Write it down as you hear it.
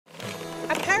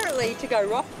Obviously, to go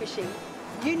rock fishing,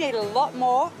 you need a lot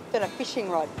more than a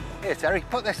fishing rod. Here, Terry,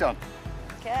 put this on.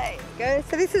 Okay, go.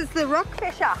 So this is the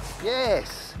Rockfisher.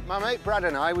 Yes, my mate Brad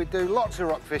and I, we do lots of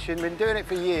rock fishing, been doing it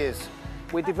for years.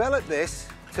 We developed this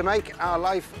to make our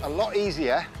life a lot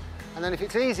easier, and then if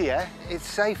it's easier, it's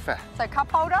safer. So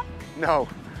cup holder? No,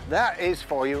 that is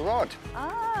for your rod.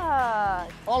 Ah.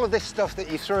 All of this stuff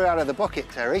that you threw out of the bucket,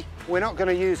 Terry, we're not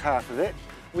going to use half of it.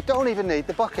 We don't even need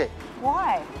the bucket.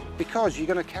 Why? Because you're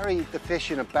going to carry the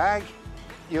fish in a bag.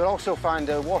 You'll also find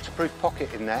a waterproof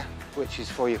pocket in there, which is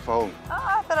for your phone. Oh,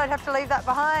 I thought I'd have to leave that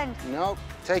behind. No,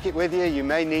 take it with you, you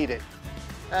may need it.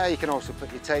 You can also put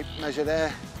your tape measure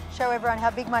there. Show everyone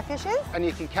how big my fish is? And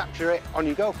you can capture it on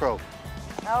your GoPro.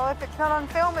 Oh, if it's not on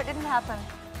film, it didn't happen.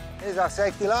 Here's our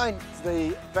safety line. It's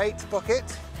the bait bucket,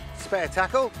 spare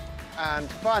tackle, and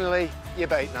finally, your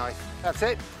bait knife. That's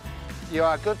it. You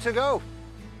are good to go.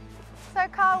 So,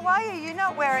 Carl, why are you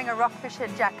not wearing a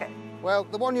Rockfisher jacket? Well,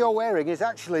 the one you're wearing is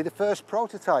actually the first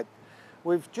prototype.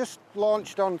 We've just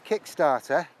launched on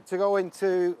Kickstarter to go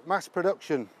into mass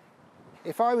production.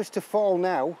 If I was to fall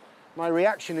now, my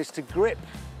reaction is to grip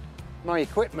my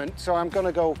equipment, so I'm going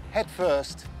to go head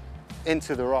first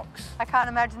into the rocks. I can't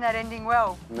imagine that ending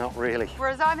well. Not really.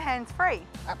 Whereas I'm hands-free.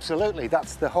 Absolutely,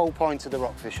 that's the whole point of the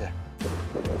Rockfisher.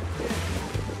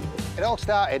 It all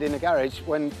started in a garage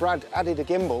when Brad added a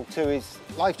gimbal to his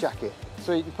life jacket.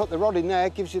 So you can put the rod in there,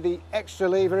 gives you the extra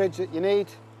leverage that you need.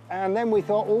 And then we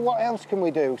thought, well, what else can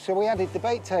we do? So we added the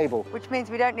bait table. Which means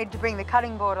we don't need to bring the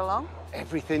cutting board along.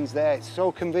 Everything's there, it's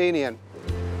so convenient.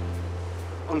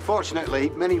 Unfortunately,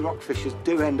 many rockfishers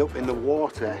do end up in the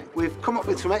water. We've come up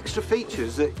with some extra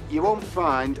features that you won't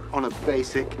find on a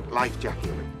basic life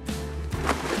jacket.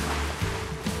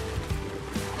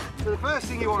 So the first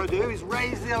thing you want to do is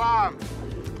raise the alarm.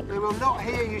 They will not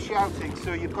hear you shouting,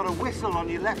 so you've got a whistle on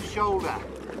your left shoulder.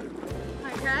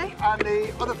 Okay. And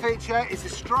the other feature is a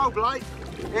strobe light.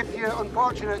 If you're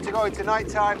unfortunate to go into night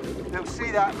time, they'll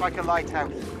see that like a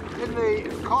lighthouse. In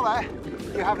the collar,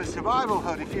 you have a survival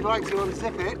hood. If you'd like to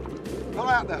unzip it, pull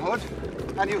out the hood,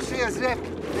 and you'll see a zip.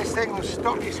 This thing will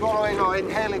stop you swallowing or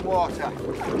inhaling water,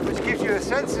 which gives you a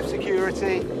sense of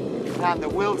security and the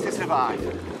will to survive.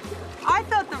 I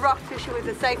thought the Rockfisher was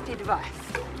a safety device,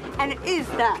 and it is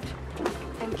that.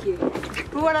 Thank you.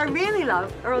 But what I really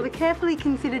love are all the carefully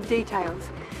considered details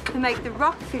to make the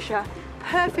Rockfisher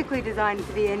perfectly designed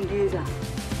for the end user.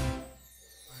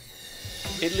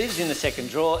 It lives in the second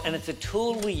drawer and it's a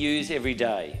tool we use every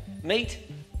day. Meet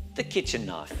the kitchen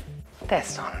knife.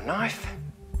 That's not a knife.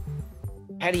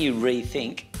 How do you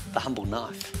rethink the humble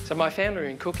knife? So my family are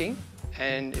in cooking,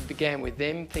 and it began with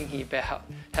them thinking about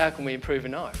how can we improve a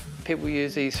knife. People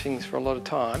use these things for a lot of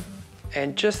time,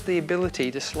 and just the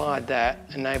ability to slide that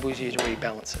enables you to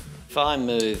rebalance it. If I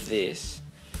move this,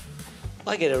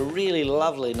 I get a really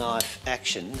lovely knife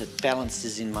action that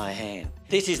balances in my hand.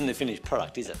 This isn't the finished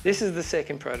product, is it? This is the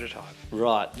second prototype.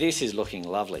 Right, this is looking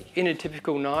lovely. In a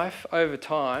typical knife, over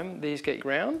time, these get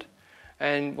ground,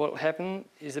 and what will happen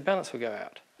is the balance will go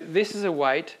out. This is a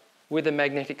weight with a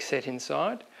magnetic set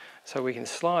inside, so we can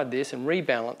slide this and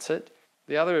rebalance it.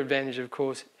 The other advantage, of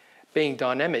course, being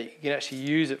dynamic, you can actually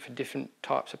use it for different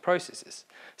types of processes.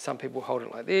 Some people hold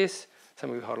it like this,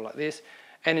 some people hold it like this,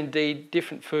 and indeed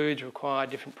different foods require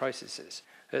different processes.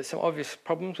 There's some obvious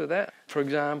problems with that. For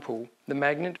example, the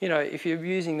magnet, you know, if you're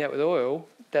using that with oil,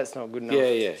 that's not good enough.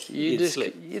 Yeah.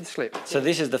 You'd slip. So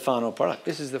this is the final product?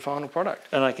 This is the final product.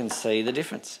 And I can see the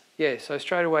difference. Yeah, so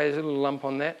straight away there's a little lump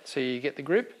on that, so you get the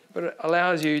grip, but it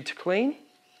allows you to clean,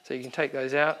 so you can take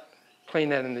those out, clean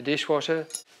that in the dishwasher.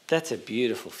 That's a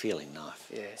beautiful feeling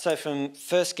knife. Yeah. So from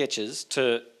first sketches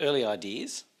to early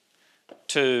ideas,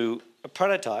 to a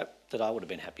prototype that I would have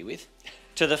been happy with,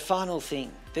 to the final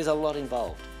thing, there's a lot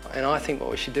involved. And I think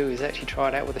what we should do is actually try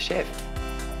it out with a chef.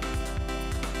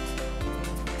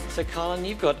 So Colin,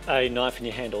 you've got a knife in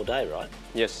your hand all day, right?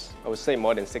 Yes, I would say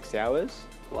more than 60 hours.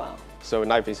 Wow. So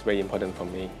knife is very important for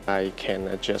me. I can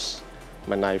adjust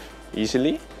my knife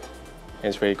easily, and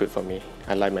it's very good for me.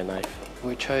 I like my knife.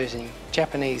 We're choosing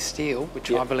Japanese steel, which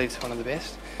I believe is one of the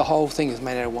best. The whole thing is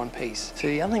made out of one piece. So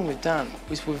the other thing we've done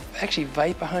is we've actually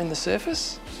vapor honed the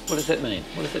surface. What does that mean?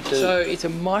 What does it do? So it's a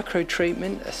micro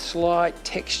treatment, a slight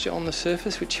texture on the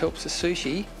surface, which helps the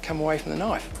sushi come away from the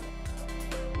knife.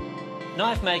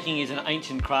 Knife making is an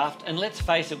ancient craft, and let's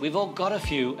face it, we've all got a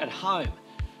few at home.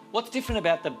 What's different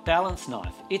about the balance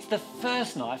knife? It's the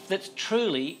first knife that's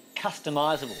truly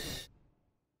customisable.